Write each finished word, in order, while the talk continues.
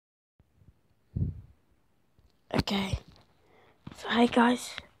Okay, so hey guys,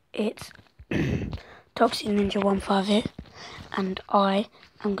 it's Toxic Ninja 15 here, and I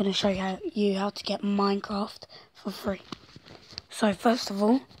am going to show you how to get Minecraft for free. So first of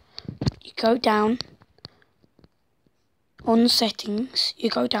all, you go down on settings, you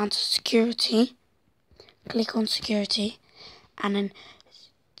go down to security, click on security, and then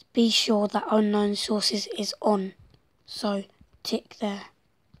be sure that unknown sources is on. So tick there,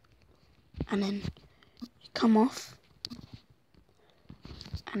 and then you come off,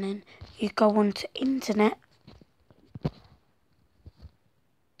 and then you go on to internet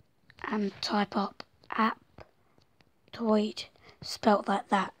and type up aptoide, spelt like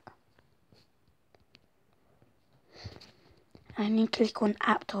that. And you click on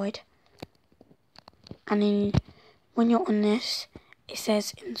aptoide, and then when you're on this, it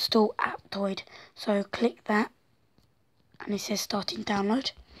says install aptoide. So click that, and it says starting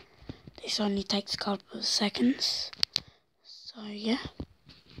download. This only takes a couple of seconds. So yeah.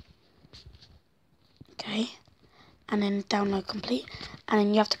 Okay. And then download complete. And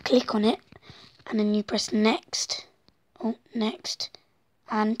then you have to click on it, and then you press next. Oh, next.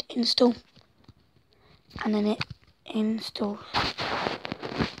 And install. And then it installs.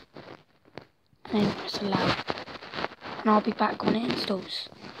 And then press allow. And I'll be back when it installs.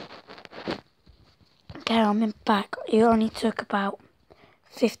 Okay, I'm back. It only took about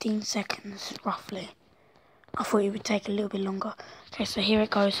 15 seconds, roughly. I thought it would take a little bit longer. Okay, so here it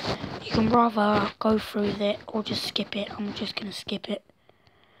goes. You can rather go through it or just skip it. I'm just going to skip it.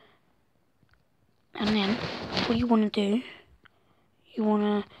 And then, what you want to do, you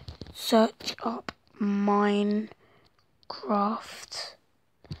want to search up Minecraft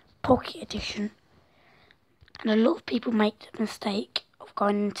Pocket Edition. And a lot of people make the mistake of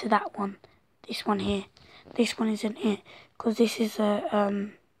going into that one. This one here. This one isn't it. Because this is a,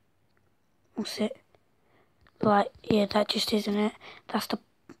 what's it? Like, yeah, that just isn't it. That's the,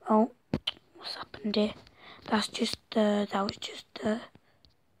 oh, what's happened here? That's just the, that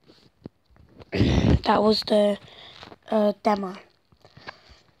was the demo.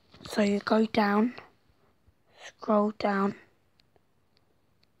 So you go down, scroll down,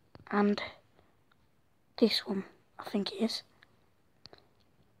 and this one, I think it is.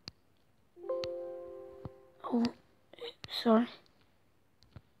 Oh, sorry.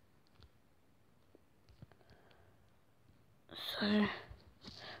 So,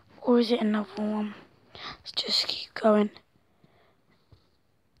 or is it another one? Let's just keep going.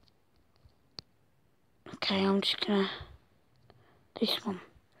 Okay, I'm just gonna, this one.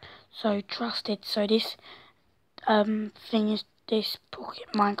 So, trusted. So this thing is, this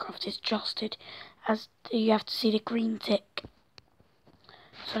Pocket Minecraft is trusted, as you have to see the green tick.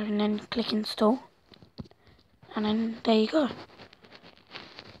 So, and then click install. And then there you go.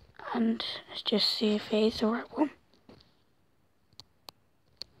 And let's just see if it is the right one.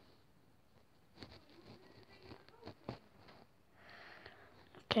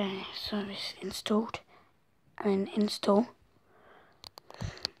 Okay, so it's installed. And then install.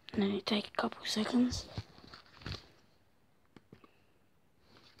 And then it takes a couple of seconds.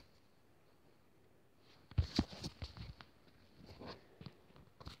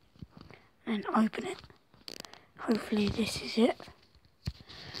 And open it. Hopefully this is it.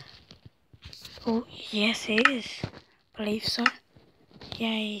 Oh, yes it is. I believe so.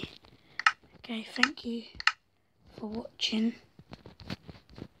 Yay. Okay, thank you for watching.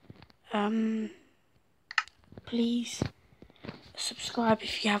 Please subscribe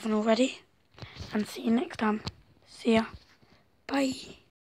if you haven't already. And see you next time. See ya. Bye.